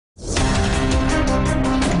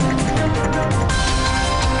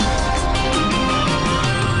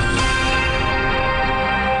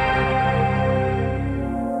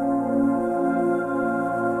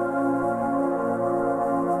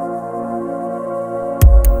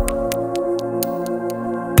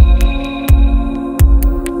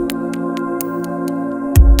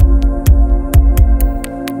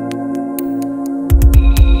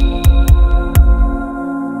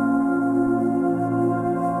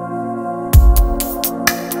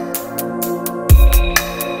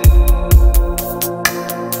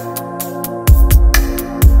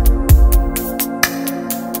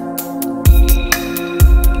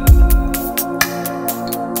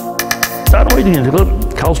წავიდნენ ახლა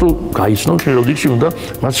ქალს რო გაიცნო როდეში უნდა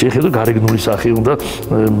მას შეხედო გარეგნული სახე უნდა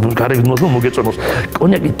გარეგნულად მოგეწონოს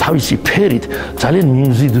კონიაკი თავისი ფერით ძალიან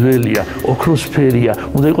მიმზიდველია ოქროსფერია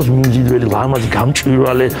უნდა იყოს მიმზიდველი ლამაზი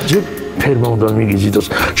გამჭვირვალე ფერმა უნდა მიგიზიდოს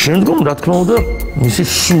შემდგომ რა თქმა უნდა მისი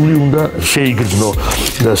სული უნდა შეიგრძნო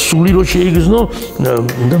და სული რო შეიგრძნო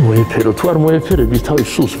უნდა მოეფერო თუ არ მოეფერები თავის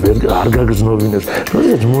სულს არ გაგრძნობინებს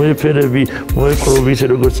როდესაც მოეფერები მოეპყრობი ისე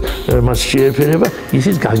როგორც მას შეეფერება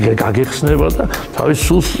ისიც გაგეხსნება და თავის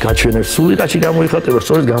სულს გაჩვენებს სული კაცი გამოიხატება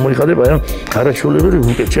სწორედ გამოიხატება აი არაჩვეულებრივი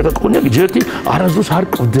ვუკეთში ახლა კონიაკი ჯერტი არასდროს არ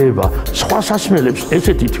ყვდება სხვა სასმელებს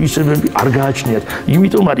ესეთი თვისებები არ გააჩნიათ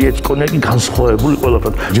იმიტომ არის ეს კონიაკი განსხვავებული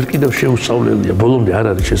ყველაფრად ჯერ კიდევ შეუსწავლელია ბოლომდე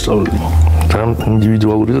არ არის შესწავლილი თან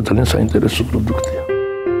ინდივიდუალური და ძალიან საინტერესო პროდუქტია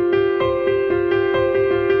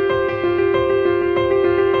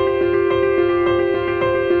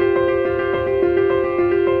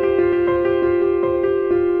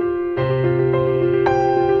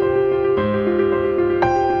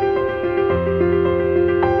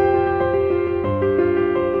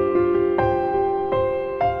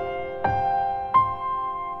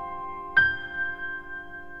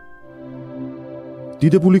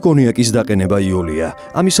დიდებული კონიაკის დაყენება იოლია.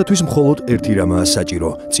 ამისათვის მხოლოდ ერთი რამაა საჭირო.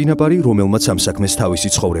 წინაპარი, რომელმაც ამ საქმეს თავისი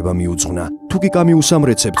ცხოვრება მიუძღვნა. თუ კი კამიუს ამ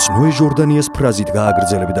რეცეპტს ნოე ჟორდანიას ფრაზით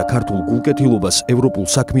გააგრძელებ და ქართულ გულკეთილობას ევროპულ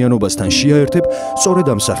საქმიანობასთან შეაერთებ, სწორედ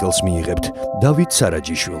ამ სახელს მიიღებთ. დავით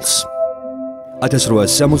სარაჯიშვილს.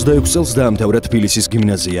 1866 წელს დაამთავრა თბილისის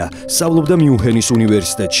გიმნაზია. სწავლობდა მიუნხენის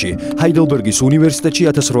უნივერსიტეტში. ჰაიდელბერგის უნივერსიტეტში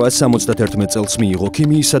 1871 წელს მიიღო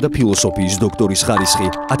ქიმიისა და ფილოსოფიის დოქტორის ხარისხი.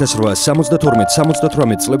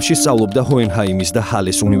 1872-73 წლებში სწავლობდა ჰოენჰაიმის და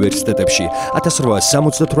ჰალეს უნივერსიტეტებში.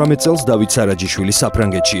 1878 წელს დავით სარაჯიშვილი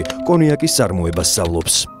საფრანგეთში კონიაკის წარმოებას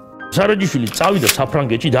სწავლობს. სარაჯიშვილი წავიდა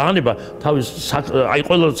საფრანგეთში დაანება თავის აი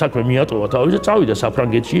ყველა საქმე მიატოვა თავის და წავიდა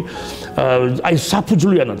საფრანგეთში აი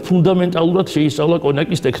საფუძვლიანად ფუნდამენტალურად შეისწავლა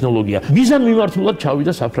კონიაკის ტექნოლოგია მიზან მიმართულად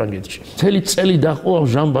ჩავიდა საფრანგეთში მთელი წელი დაჰყო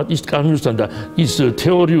ჟან ბატისტ კამიუსთან და ის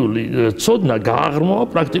თეორიული ცოდნა გააღრმავა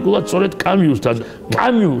პრაქტიკულად სწორედ კამიუსთან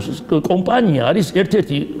კამიუს კომპანია არის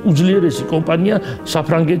ერთ-ერთი უძლიერესი კომპანია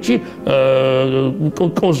საფრანგეთში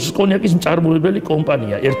კონიაკის მწარმოებელი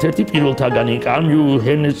კომპანია ერთ-ერთი პირველთაგანი კამიუ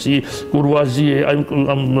ჰენესი კურვაზიე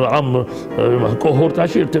ამ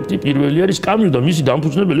კოჰორტაში ერთ-ერთი პირველი არის კამიუ და მისი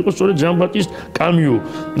დამფუძნებელი იყო სწორედ ჟან ბატისტ კამიუ.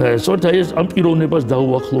 სწორედ ეს ამ პიროვნებას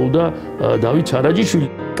დაუახლოვდა დავით სარაჯიშვილი.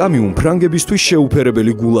 კამიუმ ფრანგებისთვის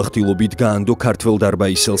შეუფერებელი გულახდილობით გაანდო ქართველ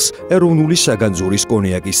დარბაისელს ეროვნული საგანძურის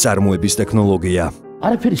კონიაკის წარმოების ტექნოლოგია.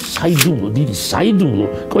 არაფერი საიდუმლო, დიდი საიდუმლო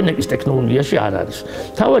კონიაკის ტექნოლოგიაში არ არის.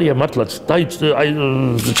 თავარია მართლაც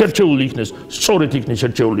შერჩეული იქნეს, სწორედ იქნეს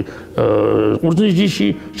შერჩეული ყურძნის ჯიში,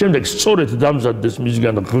 შემდეგ სწორედ დამზადდეს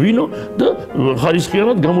მისგან ღვინო და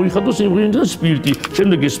ხარისხიანად გამოიხადოს იმ ღვინოდან სპირტი.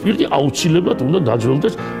 შემდეგ ეს სპირტი აუცილებლად უნდა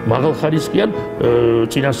დაძველდეს მაღალხარისხიან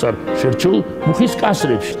წინასწარ შერჩეულ მუხის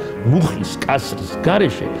კასრებში. მუხის კასრის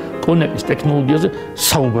გარეშე კონიაკის ტექნოლოგიაზე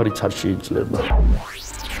საუბარიც არ შეიძლება.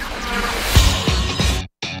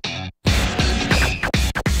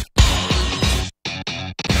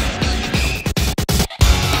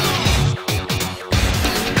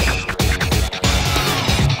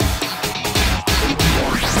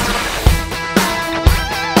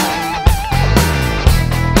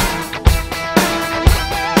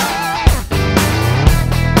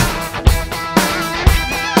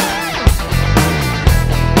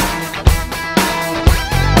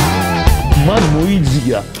 მან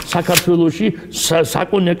მოიძია საქართველოში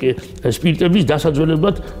საკონიაკე სპირტების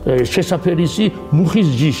დასაძველებლად შესაფერისი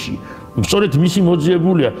მუხის ჯიში. სწორედ მისი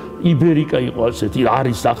მოძიებულია იბერიკა იყო ასეთი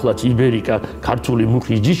არის ახლაც იბერიკა ქართული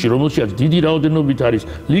მუხის ჯიში რომელშიც დიდი რაოდენობით არის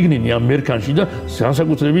ლიგნინი ამ მერქანში და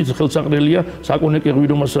განსაკუთრებით ხელსაყრელია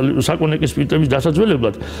საკონიაკე სპირტების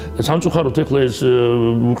დასაძველებლად სამწუხაროდ ეხლა ეს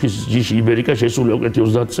მუხის ჯიში იბერიკა შესული უკეთ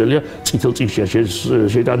 30 წელია წითელ წიგნშია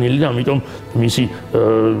შეტანილი და ამიტომ მისი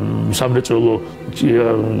სამრეწველო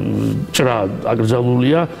ჭრა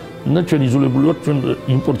აკრძალულია და ჩვენ იზოლებული ვართ ჩვენ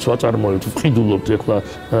იმპორტს ვაწარმოებთ ვყიდულობთ ეხლა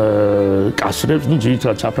კასრებს ну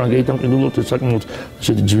ძირითადად საფრანგეთიდან ვყიდულობთ ეს საკმაოდ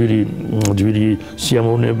ესეთი ჯვირი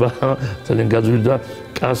სიამოვნება ძალიან გაძვირდა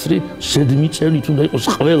კასრი ზედმიწევნით უნდა იყოს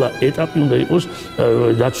ყველა ეტაპი უნდა იყოს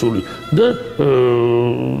დაცული და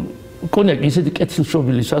კონიაკი ისეთი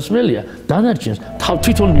კეთილშობილი სასმელია დანარჩენს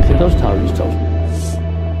თვითონ მიხედავს თავის თავს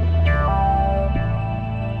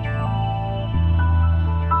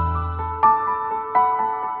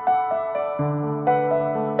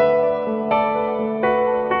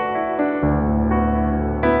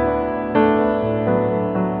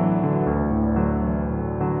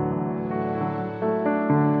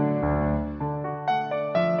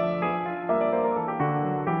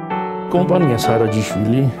კომპანია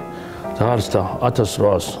სარაჯიშვილი დაარსდა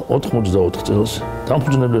 1884 წელს.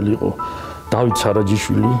 დამფუძნებელი იყო დავით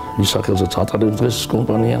სარაჯიშვილი, ვის სახელსაც ატარებს დღეს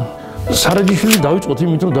კომპანია. სარაჯიშვილი დაიწყოთ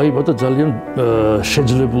იმით, რომ დაიბადა ძალიან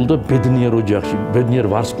შეძლებულ და ბედნიერ ოჯახში, ბედნიერ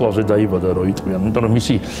ვარსკვლავზე დაიბადა, რომ იტყვიან, იმიტომ რომ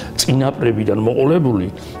მისი წინაპრებიდან მოყოლებული,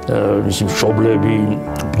 მისი მშობლები,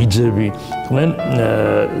 ბიძები იყვნენ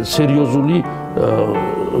სერიოზული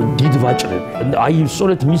დიდ ვაჭრები. აი,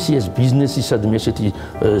 სწორედ მისი ეს ბიზნესისადმი ესეთი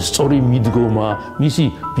სწორი მიდგომა, მისი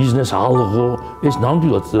ბიზნეს ალღო, ეს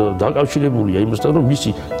ნამდვილად დაკავშირებულია იმასთან, რომ მისი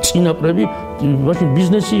წინაპრები მაშინ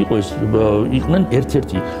ბიზნესი იყო ეს, იყვნენ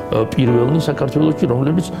ერთ-ერთი პირველი საქართველოში,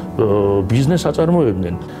 რომლებიც ბიზნესს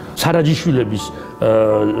აწარმოებდნენ. სარაჯიშვილების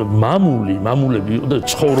მამულები და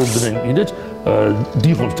ცხოვრობდნენ კიდეც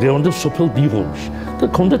დიღომში, დღევანდელ სოფელ დიღომში და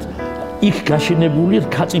ჰქონდათ იქ გაშენებული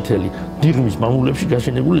კაწითელი, დიღმის მამულებში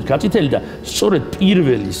გაშენებული კაწითელი და სწორედ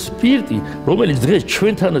პირველი სპირტი, რომელიც დღეს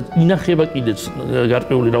ჩვენთანაც ინახება კიდეც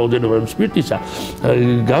გარკვეული რაოდენობა სპირტისა,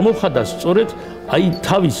 გამოხატა სწორედ აი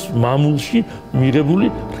თავის მამულში მიღებული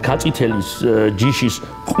კაწითელის ჯიშის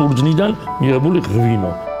ყურძნიდან მიღებული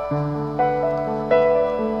ღვინო.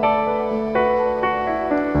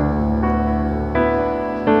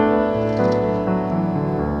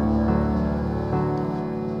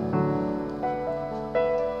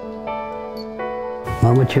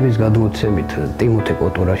 მამაჩემის გადმოცემით, ტიმოთე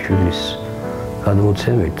კოტორაშვილის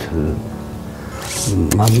გადმოცემით,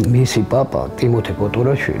 მისი პაპა ტიმოთე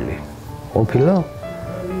კოტორაშვილი ყოფილა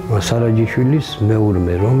სარაჯიშვილის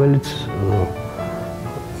მეურვე,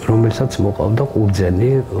 რომელსაც მოყავდა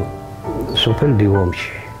ყურძენი სოფელ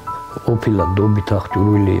დიღომში. ყოფილა დობით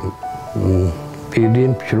აღჭურვილი პირი,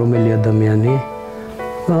 მშრომელი ადამიანი,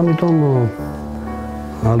 ამიტომ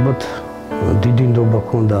ალბათ დიდი ნდობა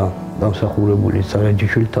ჰქონდა დამსახურებული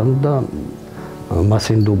სარაჯიშვილთან და მას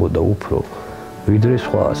ენდობოდა უფრო ვიდრე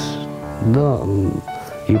სხვას და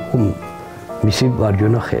იყო მისი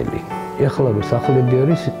მარჯვენა ხელი. ეხლა რომ სახლები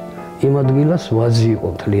არის იმ ადგილას ვაზი იყო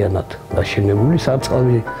მთლიანად დაშენებული,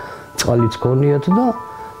 წყალიც ჰქონიათ და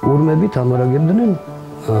ურმებით ამარაგებდნენ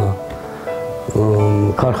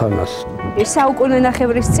ქარხანას. საუკუნე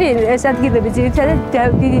ნახევრის წინ ეს ადგილები ძირითადად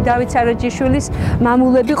დიდი დავით სარაჯიშვილის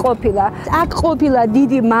მამულები ყოფილა. აქ ყოფილა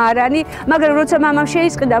დიდი მარანი, მაგრამ როცა მამამ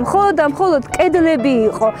შეისყიდა, მხოლოდ კედლები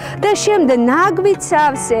იყო და შემდეგ ნაგვით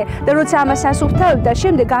სავსე და როცა ამას ასუფთავებდა,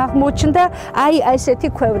 შემდეგ აღმოჩნდა აი ესეთი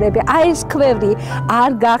ქვევრები. აი ეს ქვევრი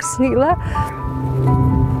არ გახსნილა.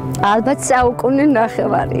 ალბათ საუკუნე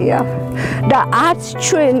ნახევარია და არც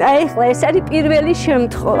ჩვენ ახლა ეს არის პირველი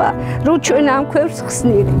შემთხვევა, რომ ჩვენ ამ ქვევრს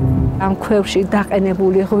ხსნილი. ამ ქვევრში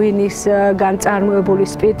დაყენებული ღვინის განწარმოებული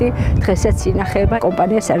სპირტი დღესაც ინახება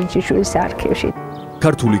კომპანია სარაჯიშვილის არქივში.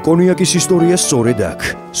 ქართული კონიაკის ისტორია სწორედ აქ,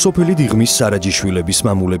 სოფელი დიღმის სარაჯიშვილების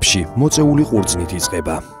მამულებში მოწეული ყურძნით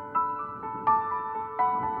იწყება.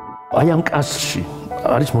 აი ამ კასში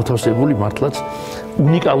არის მოთავსებული მართლაც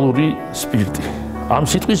უნიკალური სპირტი. ამ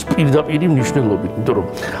სიტყვის პირდაპირი მნიშვნელობით, იმიტომ რომ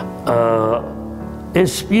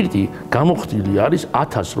ეს სპირტი გამოხდილი არის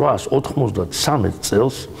 1893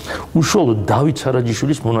 წელს უშუალოდ დავით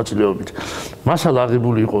სარაჯიშვილის მონაწილეობით. მასალა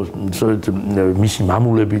აღებული იყო მისი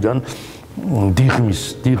მამულებიდან,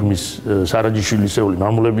 დიღმის სარაჯიშვილისეული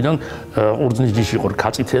მამულებიდან, ყურძნის ჯიში იყო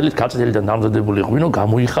კაწითელიდან დამზადებული ღვინო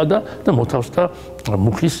გამოიხადა და მოთავსდა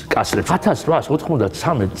მუხის კასრებს.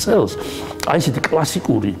 1893 წელს აი ესეთი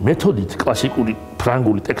კლასიკური მეთოდით, კლასიკური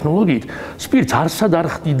ფრანგული ტექნოლოგიით სპირტს არსად არ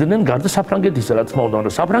ხდიდნენ გარდა საფრანგეთისა, რა თქმა უნდა,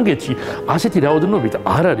 მაგრამ საფრანგეთში ასეთი რაოდენობით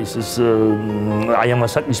არ არის ეს აი ამ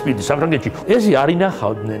ასაკის სპირტი საფრანგეთში. ესე არ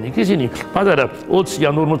ინახავდნენ იქ ისინი პატარა 20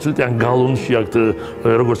 ან 40 ლიტიან გალონში აქვთ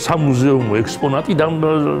როგორც სამუზეუმო ექსპონატი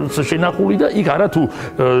შენახული და იქ არათუ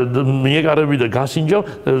მიეკარები და გასინჯავ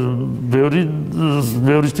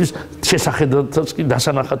ბევრისთვის შესახედათაც კი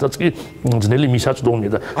დასანახათაც კი ძნელი მისაწვდომია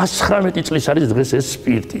და 119 წლის არის დღეს ეს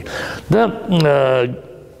სპირტი და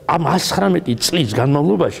ამ 119 წლის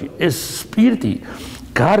განმავლობაში ეს სპირტი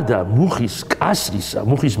გარდა მუხის კასრისა,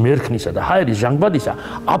 მუხის მერქნისა და ჰაერის ჟანგბადისა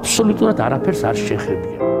აბსოლუტურად არაფერს არ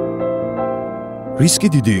შეხებია. რისკი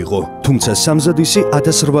დიდი იყო, თუმცა სამზადისი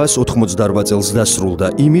 1888 წელს დასრულდა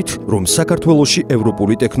იმით, რომ საქართველოში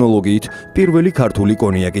ევროპული ტექნოლოგიით პირველი ქართული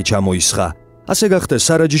კონიაკი ჩამოისხა. ასე გახდა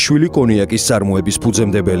სარაჯიშვილი კონიაკის წარმოების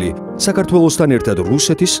ფუძემდებელი, საქართველოსთან ერთად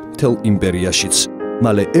რუსეთის მთელ იმპერიაშიც.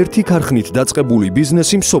 მალე ერთი ქარხნით დაწყებული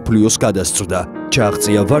ბიზნესი მსოფლიოს გადასწრდა,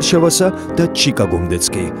 ჩააღწია ვარშავასა და ჩიკაგომდეც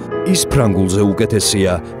კი. ის ფრანგულზე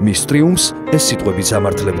უკეთესია, მის ტრიუმფს ეს სიტყვებიც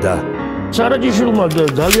ამართლებდა. სარაჯიშვილმა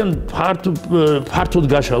ძალიან ფართოდ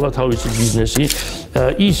გაშალა თავისი ბიზნესი.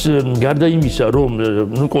 ის გარდა იმისა, რომ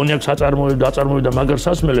კონიაკს აწარმოებდა მაგარ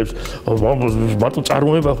სასმელებს, ბატონო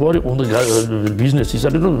წარმოება ხო არის, უნდა ბიზნესი ის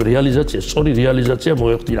არის, რომ რეალიზაცია, სწორი რეალიზაცია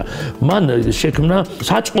მოეხდინა. მან შექმნა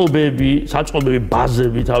საწყობები,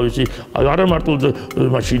 ბაზები თავისი, არა მარტო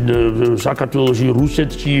მაშინ საქართველოში,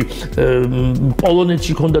 რუსეთში,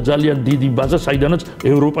 პოლონეთში ჰქონდა ძალიან დიდი ბაზა, საიდანაც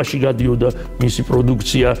ევროპაში გადიოდა მისი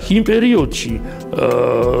პროდუქცია. იმ პერიოდში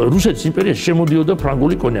რუსეთის იმპერიაში შემოდიოდა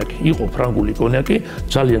ფრანგული კონიაკი. იყო ფრანგული კონიაკი,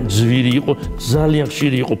 ძალიან ძვირი იყო, ძალიან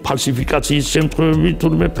ხშირი იყო ფალსიფიკაციის შემთხვევები,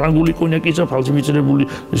 თურმე ფრანგული კონიაკისა ფალსიფიცირებული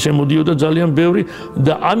შემოდიოდა ძალიან ბევრი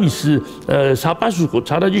და ამის საპასუხოდ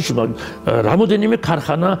სარაჯიშვილმა რამოდენიმე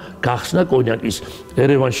ქარხანა გახსნა კონიაკის.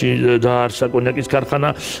 ერევანში დაარსა კონიაკის ქარხანა,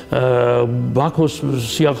 ბაქოს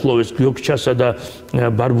სიახლოვეს გიოქჩასა და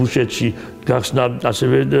ბარბუშეთში გახსნა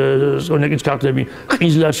ასევე კონიაკის ქარხნები,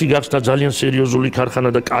 ყიზლარში გახსნა ძალიან სერიოზული ქარხანა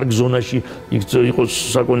და კარგ ზონაში იყო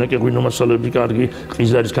საკონიაკე ღვინო მასალები კარგი,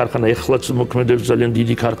 ყიზლარის ქარხანა ეხლაც მოქმედებს ძალიან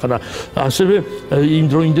დიდი ქარხანა. ასევე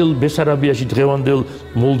იმდროინდელ ბესარაბიაში, დღევანდელ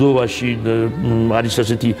მოლდოვაში არის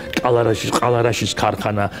ასეთი ყალარაშის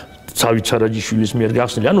ქარხანა, ცავით სარაჯიშვილის მიერ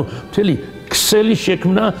გახსნილი. ანუ მთელი ქსელი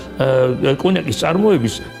შექმნა კონიაკის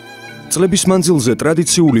წარმოების. წლების მანძილზე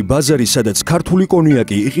ტრადიციული ბაზარი, სადაც ქართული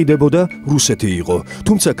კონიაკი იყიდებოდა, რუსეთი იყო.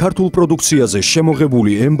 თუმცა ქართულ პროდუქციაზე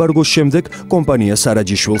შემოღებული ემბარგოს შემდეგ კომპანია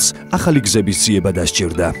სარაჯიშვილს ახალი გზების ძიება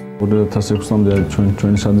დასჭირდა. 2006 წლამდე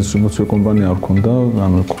ჩვენი სადისტრიბუციო კომპანია არ ქონდა,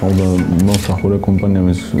 ანუ ყავდა მომსახურე კომპანია,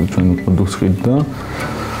 ის ჩვენ პროდუქტს ყიდდა.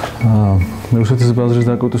 რუსეთის ბაზრის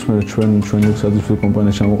დაკვეთის მერე ჩვენი სადისტრიბუციო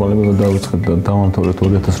კომპანია ჩამოყალიბდა და დავიწყეთ და დავამთავრეთ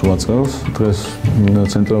 2008 წელს. დღეს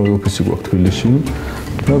ცენტრალური ოფისი გვაქვს თბილისში.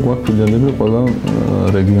 და გვაქვს ფილიალები ყველა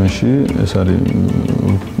რეგიონში, ეს არის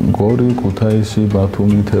გორი, ქუთაისი,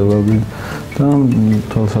 ბათუმი, თელავი და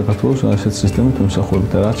თელ საქართველოს ასეთ სისტემით ვიმსახურებთ.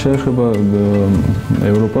 და რაც შეეხება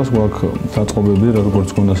ევროპას, გვაქვს საწყობები, როგორც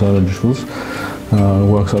გონდა სარაჯიშვილს,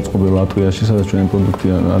 გვაქვს საწყობი ლატვიაში, სადაც ჩვენი პროდუქტი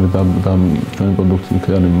არის და ჩვენი პროდუქტი იქ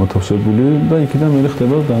არის მოთავსებული და იქიდან მე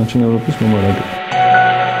ხდება დანარჩენ ევროპის მომარაგება.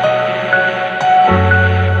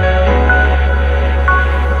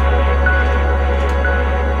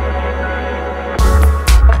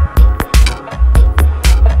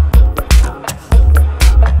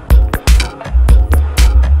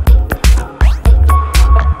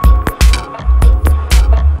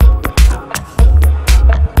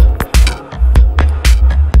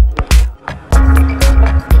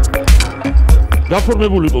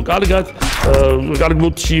 გაფორმებული იყო კარგ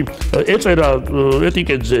მოდში ეწერა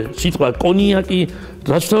ეტიკეტზე სიტყვა კონიაკი,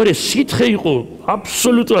 რაც თავარი სითხე იყო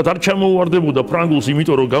აბსოლუტურად არ ჩამოუვარდებოდა ფრანგულს,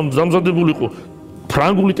 იმიტომ რომ დამზადებული იყო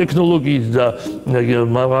ფრანგული ტექნოლოგიით და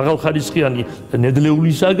მაღალხარისხიანი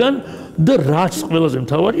ნედლეულისაგან და რაც ყველაზე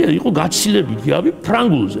მთავარია იყო გაცილებით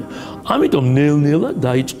ფრანგულზე. ამიტომ ნელ-ნელა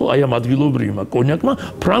დაიწყო აი ამ ადგილობრივმა კონიაკმა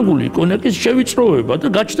ფრანგული კონიაკის შევიწროვება და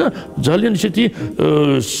გაჩნდა ძალიან ისეთი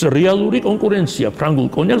რეალური კონკურენცია. ფრანგულ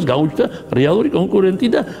კონიაკს გაუჩნდა რეალური კონკურენტი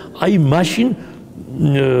და აი მაშინ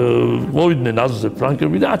მოვიდნენ აზრზე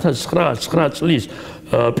ფრანგები და 1909 წლის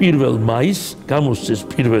 1 მაისს გამოსცეს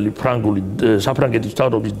პირველი ფრანგული საფრანგეთის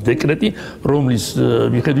მთავრობის დეკრეტი, რომლის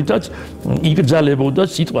მიხედვითაც იკრძალებოდა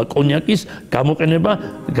სიტყვა კონიაკის გამოყენება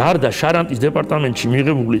გარდა შარანტის დეპარტამენტში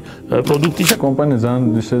მიღებული პროდუქტისა. კომპანია ძალიან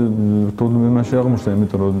ისე თუნდაც აღმოჩნდა,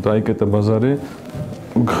 იმიტომ რომ დაიკეტა ბაზარი,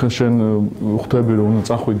 შენ ხვდები რომ უნდა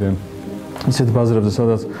წახვიდენ ისეთ ბაზრებზე,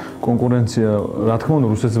 სადაც კონკურენცია, რა თქმა უნდა,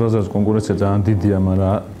 რუსეთის ბაზარზე კონკურენცია ძალიან დიდია,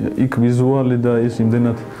 მაგრამ იქ ვიზუალი და ის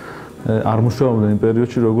იმდენად არ მუშაობდა იმ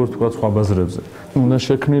პერიოდში, როგორც თქვა სხვა ბაზრებზე. უნდა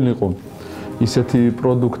შექმნილიყო ისეთი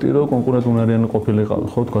პროდუქტი, რომ კონკურენტუნარიანი ყოფილიყო,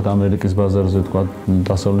 ხო, თქვა ამერიკის ბაზარზე, თქვა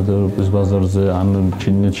დასავლეთ ევროპის ბაზარზე, ან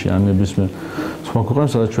ჩინეთში, ან ნებისმიერ სხვა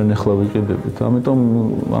ქვეყანაში, სადაც ჩვენ ახლა ვიყიდებით. ამიტომ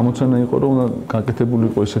ამოცანა იყო, რომ უნდა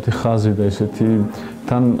გაკეთებულიყო ისეთი ხაზი და ისეთი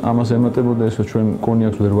თან ამას ემატებოდა ის, რომ ჩვენ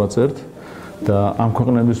კონიაკს ვერ ვაწერთ. და ამ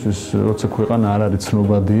ქვეყნებისთვის, როცა ქვეყანა არ არის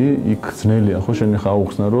ცნობადი, იქ ძნელია, ხო, შენ ხა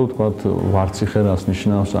აუხსნა, რომ თქვათ ვარციხე რას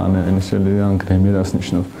ნიშნავს, ან ენისელი ან გრემი რას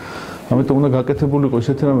ნიშნავს. ამიტომ უნდა გაკეთებულიყო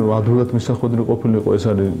ისეთი რამე, რომ ადვილად მისახვედრი ყოფილიყო, ეს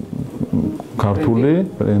არის ქართული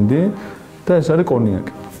ბრენდი და ეს არის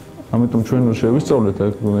კონიაკი. ამიტომ ჩვენ შევისწავლეთ,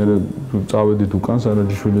 მე წავედით უკან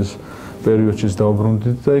სარაჯიშვილის პერიოდშიც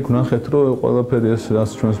დავბრუნდით და იქ ვნახეთ, რომ ყველაფერი ეს რაც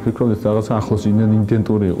ჩვენს ფიქრობთ, რაღაცა ახლოს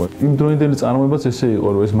იდენტური იყო. იმ დროინდელი წარმოებაც ესე იყო,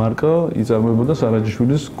 რომ ეს მარკა იწარმოებოდა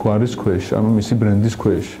სარაჯიშვილის გვარის ქვეშ, ანუ მისი ბრენდის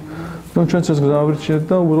ქვეშ. და ჩვენც ეს გავარჩიეთ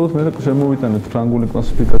და უბრალოდ მე შემოვიტანეთ ფრანგული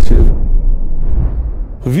კლასიფიკაციები.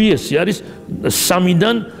 VS არის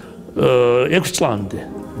 3-დან 6 წლამდე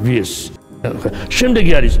VS.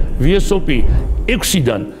 შემდეგი არის VSOP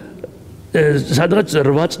 6-დან სადღაც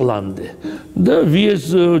 8 წლამდე. და VS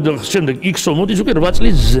შემდეგ XO მოდის უკვე 8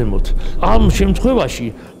 წლის ზემოთ. ამ შემთხვევაში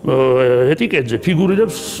ეტიკეტზე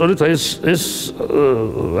ფიგურირებს სწორედ ეს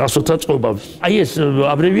ასოთა წყობა. აი ეს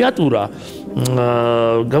აბრევიატურა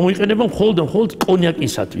გამოიყენება მხოლოდ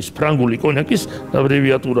კონიაკისათვის, ფრანგული კონიაკის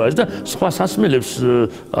აბრევიატურაა ეს და სხვა სასმელებს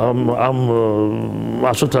ამ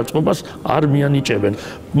ასოთა წყობას არ მიანიჭებენ.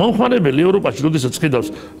 მომხმარებელი ევროპაში, როდესაც ხედავს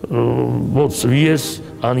ბოთს VS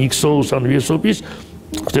ან XO-ს ან VSOP-ს,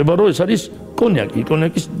 ხდება რომ ეს არის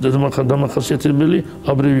კონიაკის დამახასიათებელი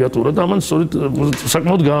აბრევიატურა და ამან სწორედ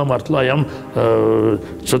საკმაოდ გაამართლა აი ამ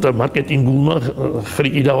ცოტა მარკეტინგულმა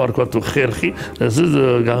ხრიკი დავარქვა თუ ხერხი ესე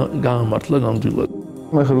გაამართლა ნამდვილად.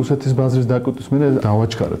 ახლა რუსეთის ბაზრის დაკვეთის მერე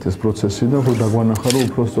დავაჩქარეთ ეს პროცესი და ხო დაგვანახა რომ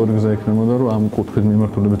უფრო სწორი გზა იქნებოდა რომ ამ კუთხით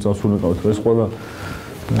მიმართულებით წასულიყავთ ეს ყველა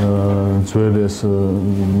ძველი ეს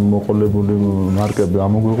მოყოლებული მარკები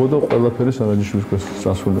ამოგვიღო და ყველაფერი სარაჯიშვილის კვეს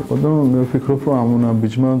წასულიყო და მე ვფიქრობ რომ ამ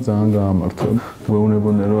უნაბიჯმა ძალიან გაამართლა.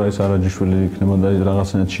 გვეუბნებოდნენ რომ აი სარაჯიშვილი იქნებოდა აი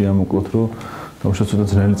რაღაცნაირად შეამოკლოთ რომ თავშე ცოტა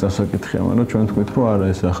ძნელი წასაკითხია, მაგრამ ჩვენ თქვით რომ არა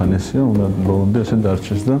ეს ახანესია, უნდა ბოლომდე ესე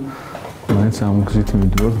დარჩეს და მაინც ამ გზით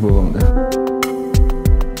მივიდივართ ბოლომდე.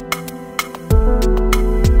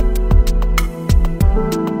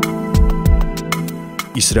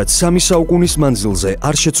 ის რაც 3 საუკუნის მანძილზე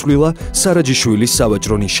არ შეცვლილა სარაჯიშვილის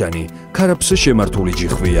სავაჭრო ნიშანი, ქარაფზე შემართული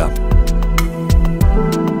ჯიხვია.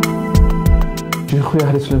 ჯიხვი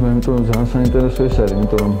არ იცლება, იმიტომ რომ ძალიან საინტერესო ეს არის,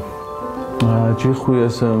 იმიტომ რომ ჯიხვი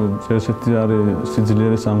ეს ესეთი არის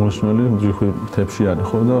სიძლიერე სამღრღნელი, ჯიხვი მთებში არის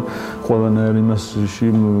ხო და ყველანაირ იმასში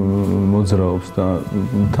მოძრაობს და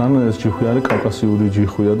თან ეს ჯიხვი არის კავკასიური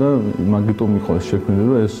ჯიხვია და მაგიტომ იყო ეს შექმნილი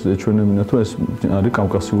რომ ეს ეჩვენებინა თუ ეს არის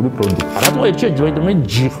კავკასიური პროდუქტი. რატო ეჩვენებენ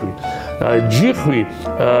ჯიხვი? ჯიხვი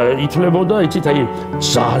ითვლებოდა იცით აი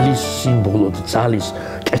ძალის სიმბოლოდ, ძალის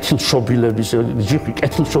კეთილშობილების ჯიხვი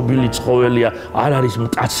კეთილშობილი ცხოველია, არ არის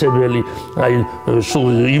მტაცებელი, აი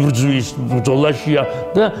სულ იბრძვის ბრძოლაშია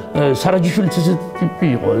და სარაჯიშვილიც ესეთი ტიპი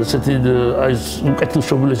იყო, ესეთი აი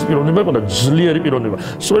კეთილშობილების პიროვნება იყო და ძლიერი პიროვნება.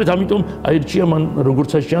 სწორედ ამიტომ აირჩია მან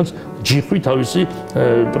როგორც ჩანს ჯიხვი თავისი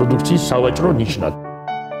პროდუქციის სავაჭრო ნიშნად.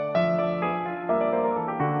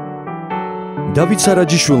 დავით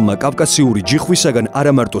სარაჯიშვილმა კავკასიური ჯიხვისაგან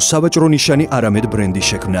არა მარტო სავაჭრო ნიშანი, არამედ ბრენდი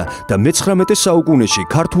შექმნა და მე-19 საუკუნეში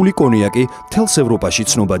ქართული კონიაკი მთელს ევროპაში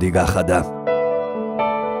ცნობადი გახადა.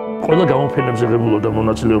 ყველა გამოფენებზე ღებულობდა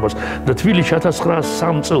მონაწილეობას და თბილისში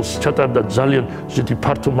 1903 წელს ჩატარდა ძალიან ისეთი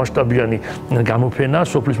ფართო მასშტაბიანი გამოფენა,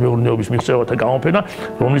 სოფლის მეურნეობის მიღწევათა გამოფენა,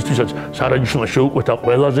 რომლისთვისაც სარაჯიშვილმა შეუყვეთა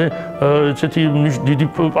ყველაზე ესეთი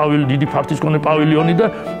დიდი ფართის მქონე პავილიონი და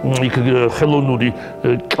იქ ხელოვნური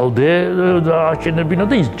კლდე ააშენებინა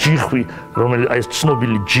და ის ჯიხვი, რომელიც აი ეს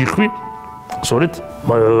ცნობილი ჯიხვი სწორედ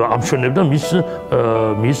ამშვენებდა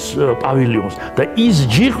მის პავილიონს და ის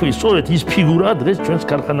ჯიხვი სწორედ ის ფიგურაა დღეს ჩვენს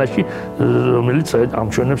ქარხანაში, რომელიც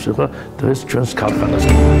ამშვენებს ახლა დღეს ჩვენს ქარხანას.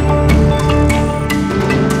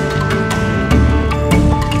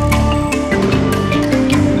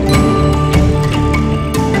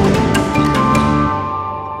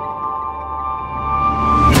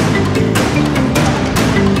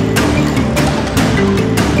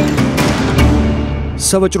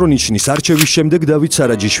 სავაჭრო ნიშნის არჩევის შემდეგ დავით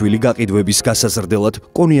სარაჯიშვილი გაყიდვების გასაზრდელად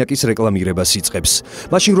კონიაკის რეკლამირებას იწყებს.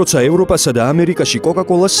 მაშინ როცა ევროპასა და ამერიკაში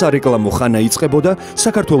კოკა-კოლას სარეკლამო ხანა იწყებოდა,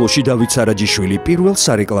 საქართველოში დავით სარაჯიშვილი პირველ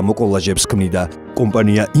სარეკლამო კოლაჟებს ქმნიდა.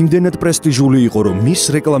 კომპანია იმდენად პრესტიჟული იყო, რომ მის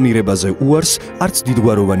რეკლამირებაზე უარს არც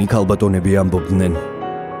დიდგვაროვანი ქალბატონები ამბობდნენ.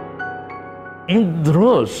 იმ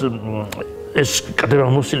დროს ეს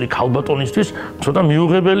კადრამოსილი ქალბატონისთვის ცოტა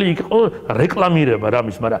მიუღებელი იყო რეკლამირება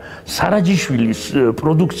რამის, მაგრამ სარაჯიშვილის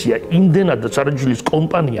პროდუქცია იმდენად და სარაჯიშვილის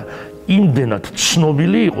კომპანია იმდენად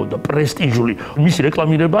ცნობილი იყო და პრესტიჟული. მისი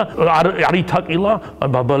რეკლამირება არ ითაკილა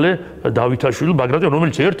ბაბალე დავითაშვილი ბაგრატი,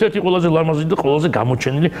 რომელიც ერთ-ერთი ყველაზე ლამაზი და ყველაზე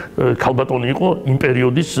გამოჩენილი ქალბატონი იყო იმ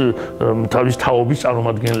პერიოდის თავის თაობის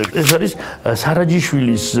წარმომადგენლები. ეს არის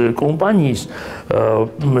სარაჯიშვილის კომპანიის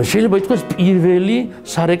შეიძლება ითქვას პირველი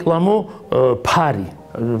სარეკლამო ფარი.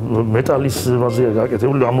 მეტალის ვაზია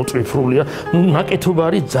გაკეთებული, ამოწიფრულია. ნაკეთობა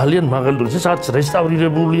არის ძალიან მაღალი დონის. ეს არც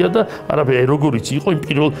რესტავრირებულია და არაფერი როგორიც იყო იმ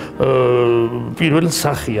პირველ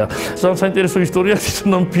სახია. ძალიან საინტერესო ისტორია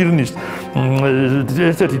თვითონ ფირნის.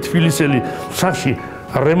 ერთ-ერთი თბილისელი სახში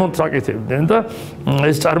რემონტს აკეთებდნენ და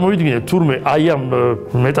ეს წარმოვიდგინეთ თურმე აი ამ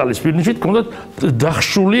მეტალის ფირნიშით ჰქონდათ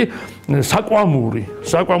დახშული საკვამური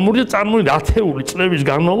და წარმოვიდგინეთ ათეული წლების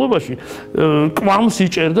განმავლობაში კვამს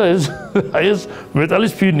იჭერდა ეს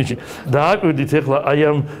მეტალის ფირნიში. დააკვირდით ახლა აი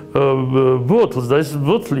ამ ბოთლს და ეს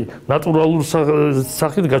ბოთლი ნატურალურ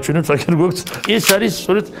სახით გაჩვენებს აქ როგორც ეს არის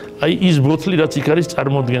სწორედ აი ის ბოთლი რაც იქ არის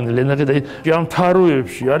წარმოდგენილი. ნახეთ აი ამ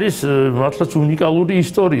თაროებში არის მართლაც უნიკალური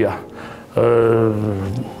ისტორია.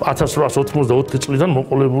 1884 წლიდან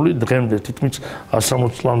მოყოლებული დღემდე თითქმის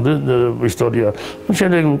 160 წლამდე ისტორია.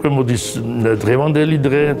 შემდეგ უკვე მოდის დღევანდელი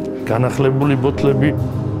დღე, განახლებული ბოთლები.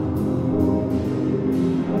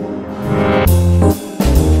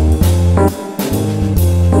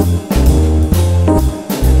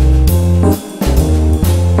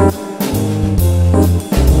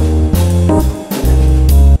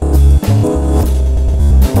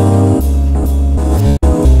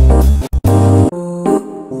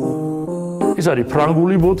 ეს არის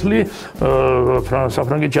ფრანგული ბოთლი,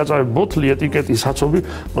 საფრანგეთში აწარმოებული ბოთლი, ეტიკეტი, საცობი,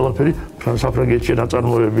 ყველაფერი საფრანგეთში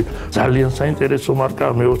ნაწარმოები. ძალიან საინტერესო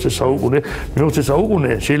მარკა მე-20 საუკუნე. მე-20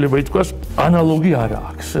 საუკუნე შეიძლება ითქვას ანალოგი არა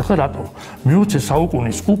აქვს. ახლა რატომ? მე-20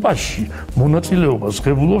 საუკუნის ოპაში მონაწილეობას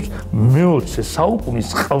ღებულობს მე-20 საუკუნის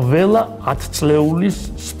ყველა 10 წლეულის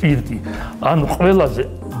სპირტი. ანუ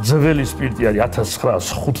ყველაზე ძველი სპირტი არის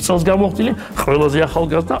 1905 წელს გამოხდილი, ყველაზე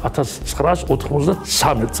ახალგაზრდა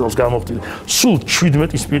 1993 წელს გამოხდილი. სულ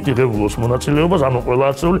 17 სპირტი ღებულობს მონაწილეობას, ანუ ყველა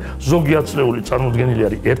ათწლეული, ზოგი ათწლეული წარმოდგენილი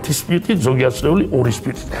არის ერთი სპირტით, ზოგი ათწლეული ორი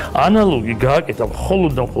სპირტით. ანალოგი გააკეთა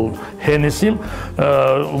მხოლოდ და მხოლოდ ჰენესიმ,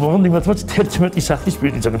 მომდიმათაც 11 სახის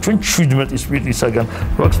სპირტისაგან, ჩვენ 17 სპირტისაგან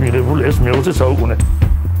გვაქვს მიღებული ეს მე-20 საუკუნე.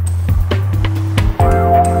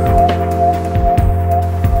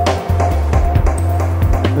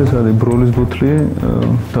 ეს არის ბროლის ბოთლი,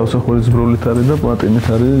 დავსახურის ბროლით არის და პლატინით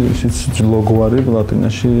არის, ისიც ლოგო არის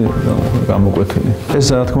პლატინაში გამოკვეთილი. ეს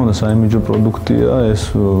რა თქმა უნდა საიმიჯო პროდუქტია, ეს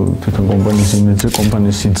თვითონ კომპანიის იმიჯზე,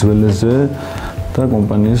 კომპანიის სიძველეზე და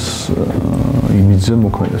კომპანიის იმიჯზე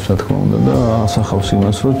მოქმედებს, რა თქმა უნდა და ასახავს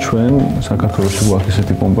იმას, რომ ჩვენ საქართველოში გვაქვს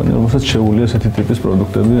ესეთი კომპანია, რომელსაც შეუძლია ესეთი ტიპის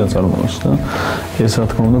პროდუქტები აწარმოოს და ეს რა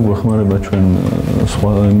თქმა უნდა გვეხმარება ჩვენ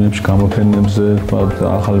სხვა იმებში გამოფენებზე,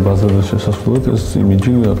 ახალი ბაზარების შესასვლელად ეს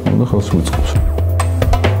იმიჯი რა თქმა უნდა ხელს უწყობს.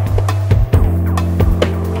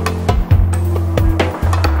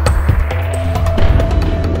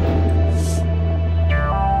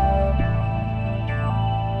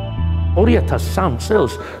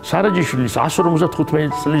 წელს სარაჯიშვილის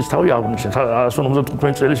 155 წლის თავი აღნიშნეს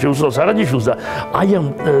 155 წელი შეუსრულა სარაჯიშვილს და აი ამ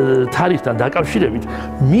თარიღთან დაკავშირებით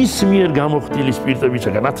მის მიერ გამოხდილი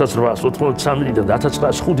სპირტებისაგან 1883-დან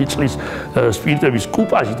 1905 წლის სპირტების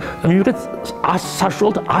კუპაჟით მივიღეთ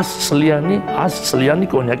საშუალოდ 100 წლიანი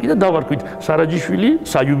კონიაკი და დავარქვით სარაჯიშვილი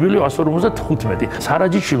საიუბილეო 155.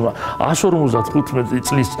 სარაჯიშვილმა 155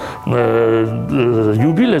 წლის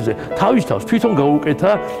იუბილეზე თავის თავს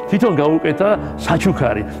თვითონ გაუკეთა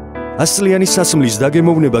საჩუქარი. 100-წლიანი სასმლის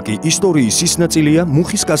დაგემოვნება კი ისტორიის ის ნაწილია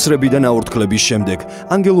მუხის კასრებიდან აორთქლების შემდეგ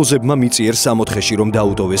ანგელოზებმა მიწიერ სამოთხეში რომ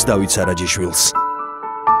დაუტოვეს დავით სარაჯიშვილს.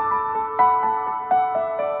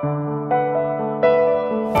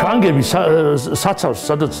 ფრანგები საცავს,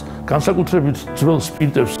 სადაც განსაკუთრებით ძველ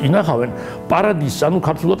სპირტებს ინახავენ, პარადისს, ანუ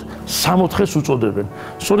ქართულად სამოთხეს უწოდებენ.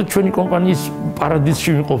 სწორედ ჩვენი კომპანიის პარადისში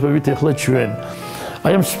ვიმყოფებით ახლა ჩვენ.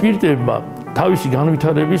 აი ამ სპირტებმა თავისი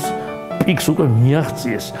განვითარების პიკს უკვე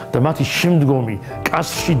მიაღწიეს და მათი შემდგომი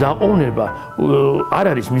კასრში დაყოვნება არ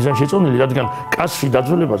არის მიზანშეწონილი, რადგან კასრში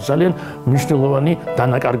დაძველებას ძალიან მნიშვნელოვანი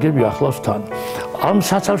დანაკარგები ახლავს თან. ამ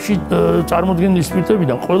საცავში წარმოდგენილი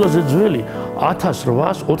სპირტებიდან ყველაზე ძველი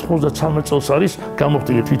 1893 წელს არის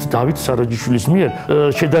გამოხდილი თვით დავით სარაჯიშვილის მიერ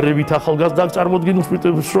შედარებით ახალგაზრდა წარმოდგენილ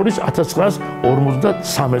სპირტებს შორის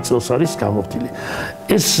 1953 წელს არის გამოხდილი.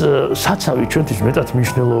 ეს საცავი ჩვენთვის მეტად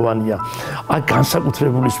მნიშვნელოვანია. აქ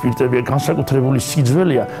განსაკუთრებული სპირტებია, განსაკუთრებული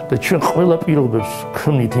სიძველეა და ჩვენ ყველა პირობებს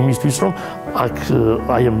ქმნით იმისთვის, რომ აქ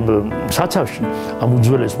აი ამ საცავში ამ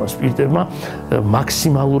უძველესმა სპირტებმა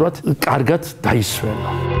მაქსიმალურად კარგად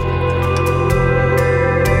დაისვენა.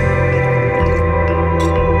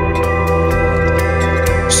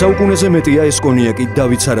 საუკუნეზე მეტია ეს კონიაკი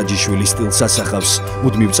დავით სარაჯიშვილის სტილს ასახავს.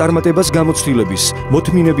 მუდმივ წარმატებას გამოცდილების,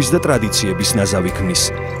 მოთმინების და ტრადიციების ნაზავი ქმნის.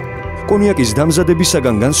 კონიაკის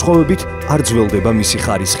დამზადებისაგან განსხვავებით არ ძველდება მისი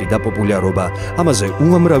ხარისხი და პოპულარობა. ამაზე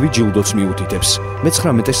უამრავი ჯილდოც მიუთითებს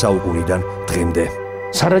 19 საუკუნიდან დღემდე.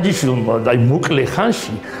 სარაჯიშვილმა აი მოკლე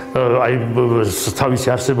ხანში აი თავისი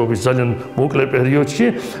არსებობის ძალიან მოკლე პერიოდში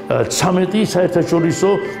 13 საერთაშორისო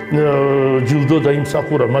ჯილდო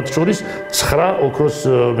დაიმსახურა, მათ შორის 9 ოქროს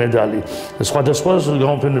медали. სხვადასხვა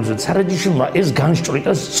გამოფენებზე სარაჯიშვილმა ეს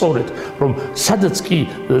განშტვრიტა სწორედ, რომ სადაც კი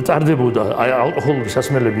ტარდებოდა ალკოჰოლური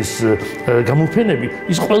სასმელების გამოფენები,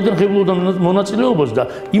 ის ყველგან ღებულობდა მონაწილეობას და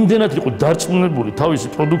იმდენად იყო დარწმუნებული თავისი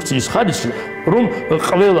პროდუქციის ხარისხში, რომ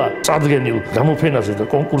ყველა წარდგენილ გამოფენაზე და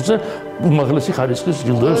კონკურსზე უმაღლესი ხარისხის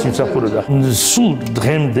ჯილდოებს იმსახურებდა. სულ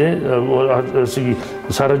დღემდე, ესე იგი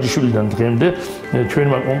სარაჯიშვილიდან დღემდე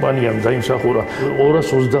ჩვენმა კომპანიამ დაიმსახურა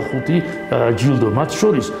 225 ჯილდო, მათ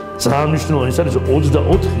შორის ძალიან მნიშვნელოვანი ის არის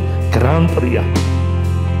 24 გრან-პრია.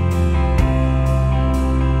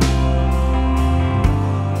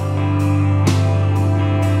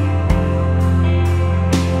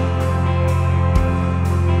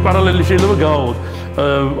 პარალელი შეიძლება გავაუღოთ.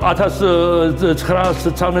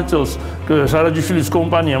 1913 წელს სარაჯიშვილის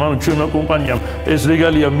კომპანიამ, ანუ ჩვენმა კომპანიამ ეს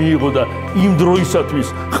რეგალია მიიღო და იმ დროისათვის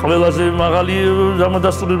ყველაზე მაღალი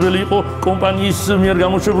დამადასტურებელი იყო კომპანიის მიერ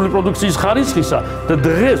გამოშვებული პროდუქციის ხარისხისა და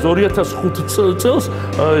დღეს 2005 წელს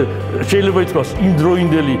შეიძლება ითქვას იმ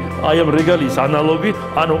დროინდელი აი ამ რეგალიის ანალოგი,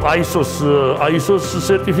 ანუ ISO-ს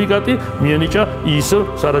სერტიფიკატი მიენიჭა ის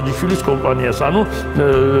სარაჯიშვილის კომპანიას. ანუ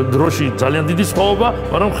დროში ძალიან დიდი სხვაობა,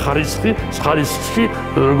 მაგრამ ხარისხში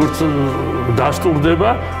როგორც დასტურდება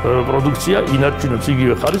პროდუქცია ინარჩუნებს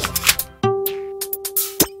იგივე ხარისხს.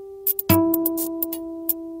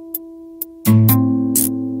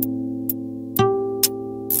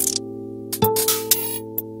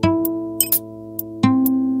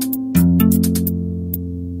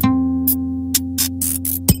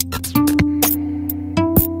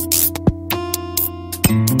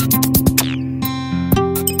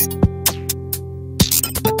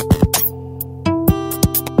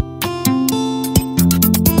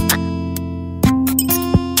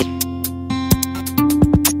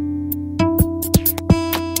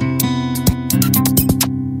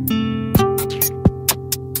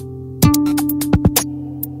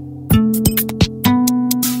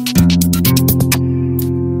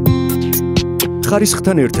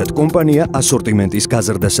 ხარისხთან ერთად კომპანია ასორტიმენტის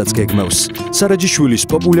გაზრდასაც გეგმავს. სარაჯიშვილის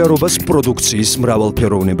პოპულარობას პროდუქციის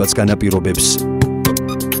მრავალფეროვნებაც განაპირობებს.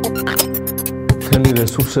 მთელი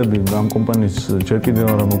რესურსები ამ კომპანიის ჯერ კიდევ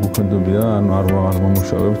არ მოგუქმედებია, ანუ არ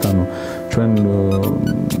მომუშავებთ, ანუ ჩვენ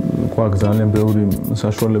გვაქვს ძალიან ბევრი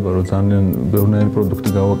საშუალება, რომ ძალიან ბევრნაირი პროდუქტი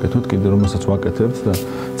გავაკეთოთ, კიდევ რომელსაც ვაკეთებთ და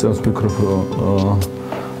წელს ვფიქრობ, რომ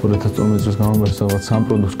 2012 წლის განმავლობაში სადღაც 3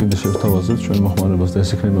 პროდუქტს კიდე შევთავაზებთ ჩვენ მოხმარებას და ეს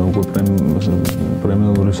იქნება უკვე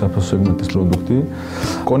პრემიალური საფასო სეგმენტის პროდუქტი.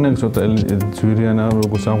 კონექტ ცოტა ძვირიანა,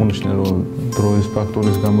 როგორც აღნიშნე, რომ დროის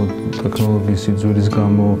ფაქტორის გამო, ტექნოლოგიის სიძვირის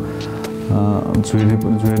გამო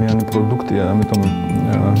ძვირიანი პროდუქტია, ამიტომ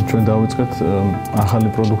ჩვენ დავიწყეთ ახალი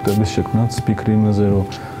პროდუქტების შექმნაც, ფიქრი იმაზე, რომ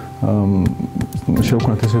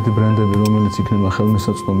შევქმნათ ესეთი ბრენდები, რომელიც იქნება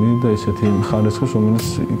ხელმისაწვდომი და ესეთი ხარისხის, რომელიც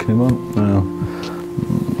იქნება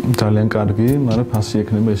ძალიან კარგი, მაგრამ ფასი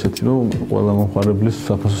ექნება ესეთი, რომ ყველა მომხმარებლის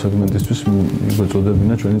საფასო სეგმენტისთვის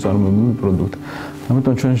იბეწოდებინა ჩვენი წარმოებული პროდუქტი.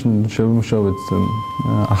 ამიტომ ჩვენ შევიმუშავეთ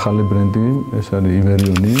ახალი ბრენდი, ეს არის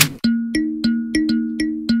ივერიონი.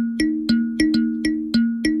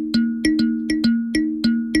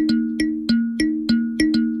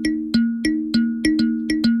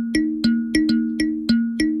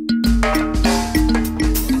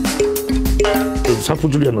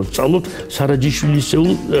 საფუძვლიანად სწავლობთ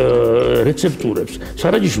სარაჯიშვილისეულ რეცეპტურებს.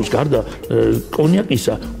 სარაჯიშვილს გარდა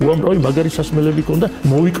კონიაკისა უამრავი მაგარი სასმელები ჰქონდა.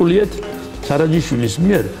 მოვიკვლიეთ სარაჯიშვილის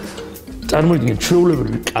მიერ წარმოიდგინეთ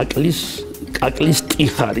ჩვეულებრივი კაკლის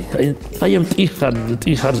ტიხარი. აი ამ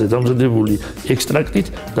ტიხარზე დამზადებული ექსტრაქტით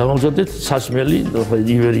დავამზადეთ სასმელი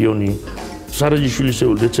ივერიონი.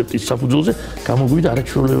 სარაჯიშვილისეულ რეცეპტის საფუძველზე გამოგვივიდა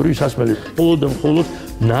არაჩვეულებრივი სასმელი. მხოლოდ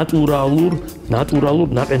ნატურალურ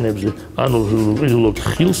ნაყენებზე. ანუ ვიძულობთ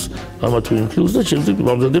ხილს, ამა თუ იმ ხილს და შემდეგ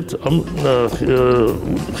ვამზადებთ ამ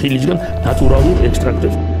ხილისგან ნატურალურ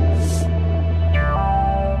ექსტრაქტებს.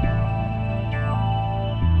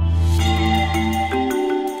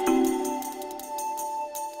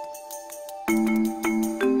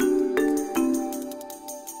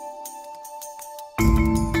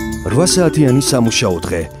 საათიანი სამუშაო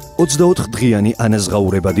დღე, 24 დღიანი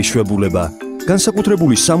ანაზღაურებადი შვებულება.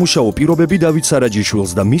 განსაკუთრებული სამუშაო პირობები დავით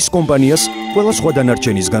სარაჯიშვილს და მის კომპანიას ყველა სხვა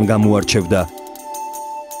დანარჩენისგან გამოარჩევდა.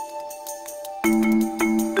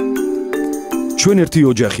 ჩვენ ერთი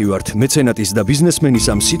ოჯახი ვართ, მეცენატის და ბიზნესმენის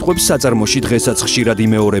ამ სიტყვებს საწარმოში დღესაც ხშირად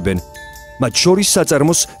იმეორებენ. მათ შორის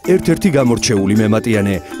საწარმოს ერთ-ერთი გამორჩეული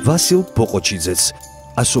მემატიანე ვასილ ბოყოჩიძეც.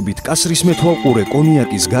 ასობით კასრის მეთვალყურე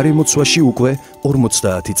კონიაკის გარემოცვაში უკვე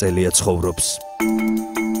 50 წელია ცხოვრობს.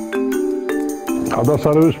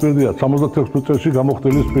 გადასარევი სპირტია, 66 წელში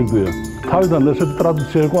გამოხდილი სპირტია. თავიდან ესეთი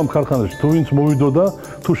ტრადიცია იყო ამ ქარხანაში, თუ ვინც მოვიდოდა,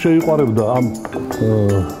 თუ შეიყვარებდა ამ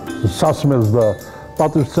სასმელს და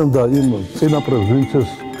პატივსცემდა იმ წინაპრებს, ვინც ეს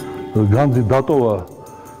განძი დატოვა,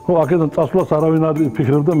 ხო, აქედან წასვლას არავინ არ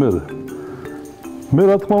ფიქრებდა მე. მე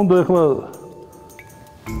რა თქმა უნდა, ეხლა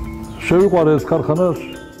შევიყვარე ეს ქარხანა,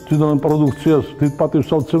 თვითონ პროდუქციას დიდ პატივს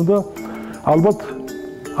ავცემდა, ალბათ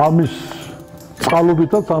ამის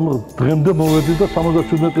წყალობითაც ამ დღემდე მოვედი და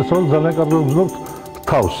 77 წელს ძალიან კარგად ვგზნობთ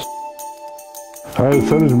თავს. აი ეს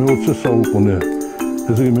არის მე-20 საუკუნე.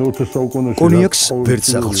 ესე იგი მე-20 საუკუნეში კონიაკს ვერც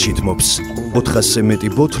სახლში დმობს. 400-ზე მეტი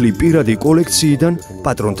ბოთლი პირადი კოლექციიდან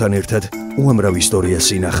პატრონთან ერთად უამრავ ისტორიას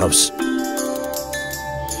ინახავს.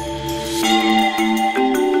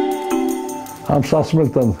 ამ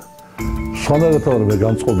სასმელთან სხვანაირად ვარ მე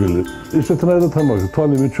განწყობილი. ისეთნაირად ამაში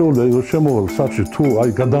თვალი მიჩვეულია, რომ შემოვალ სახლში თუ აი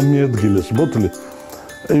გადამიადგილეს ბოთლი,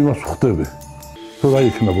 იმას ხვდები. თუ რა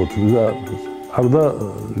იქნა ბოთლი და არ და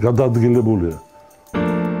გადაადგილებულია.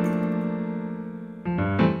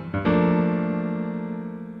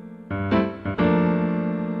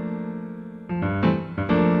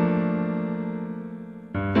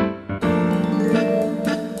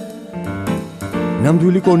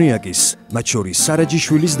 ნამდვილი კონიაკის, მათ შორის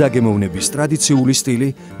სარაჯიშვილის დაგემოვნების ტრადიციული სტილი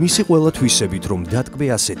მისი ყველა თვისებით რომ დატკბე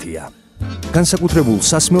ასეთია. განსაკუთრებულ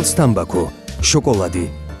სასმელს თამბაქო, შოკოლადი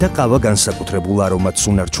და ყავა განსაკუთრებულ არომატს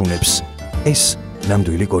უნარჩუნებს. ეს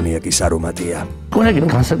ნამდვილი კონიაკის არომატია. კონიაკი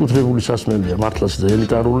განსაკუთრებული სასმელია, მართლაც და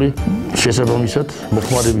ელიტარული, შესაბამისად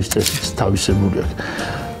მოხმარების წესით თავისებურია.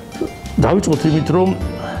 დავიწყოთ იმით, რომ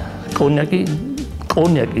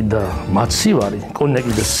კონიაკი და მაცივარი,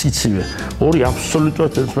 კონიაკი და სიცივე ორი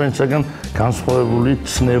აბსოლუტურად ერთმანეთისაგან განსხვავებული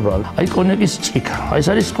ცნება. აი კონიაკის ჭიქა, აი ეს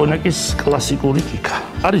არის კონიაკის კლასიკური ჭიქა.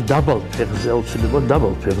 არის დაბალ ფეხზე, აუცილებლად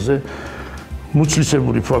დაბალ ფეხზე,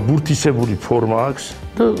 მუცლისებური, ბურთისებური ფორმა აქვს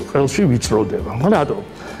და ყელში ვიწროვდება. მაგრამ რატო?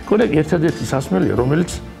 კონიაკი ერთადერთი სასმელია, რომელიც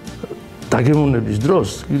დაგემოვნების დროს,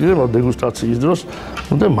 კიდევ დეგუსტაციის დროს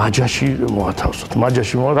უნდა მაჯაში მოათავსოთ.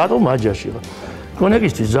 რატო მაჯაში?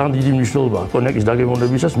 კონიაკისთვის ძალიან დიდი მნიშვნელობა აქვს კონიაკის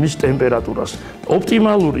დაგემოვნებისას მის ტემპერატურას.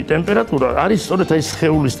 ოპტიმალური ტემპერატურა არის სწორედ აი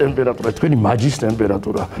სხეულის ტემპერატურა, თქვენი მაჯის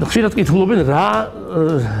ტემპერატურა. ხშირად კითხულობენ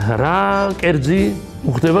რა კერძი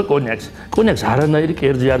უხდება კონიაკს. კონიაკს არანაირი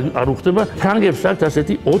კერძი არ უხდება. ფრანგებს აქვთ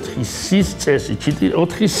ასეთი 4 სის წესი,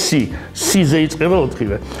 4 სი. სიზე იწყება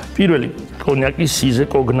 4-ვე. პირველი კონიაკი, სიზე,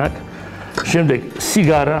 კოგნაკ. შემდეგ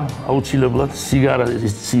სიგარა, აუცილებლად სიგარა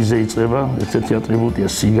სიზე იწყება, ერთ-ერთი ატრიბუტია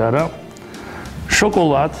სიგარა.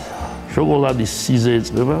 შოკოლადის სიზე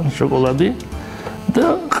იწყება, შოკოლადი და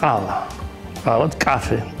ყავა. ყავად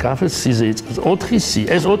კაფე სიზე იწყება. 4 სი.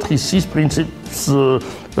 ეს 4 სის პრინციპს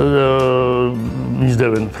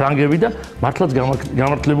მისდევენ ფრანგები და მართლაც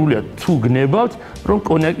გამართლებულია თუ გნებავთ, რომ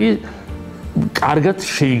კონიაკი კარგად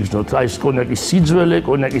შეიგრძნოთ. აი ეს კონიაკის სიძველე,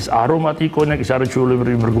 კონიაკის არომატი, კონიაკის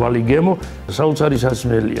არაჩვეულებრივი მრგვალი გემო, საოცარი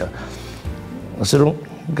სასმელია. ასე რომ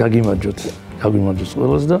გაგიმარჯოთ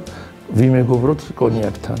ყველას და ვიმეგობროთ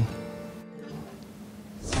კონიაკთან.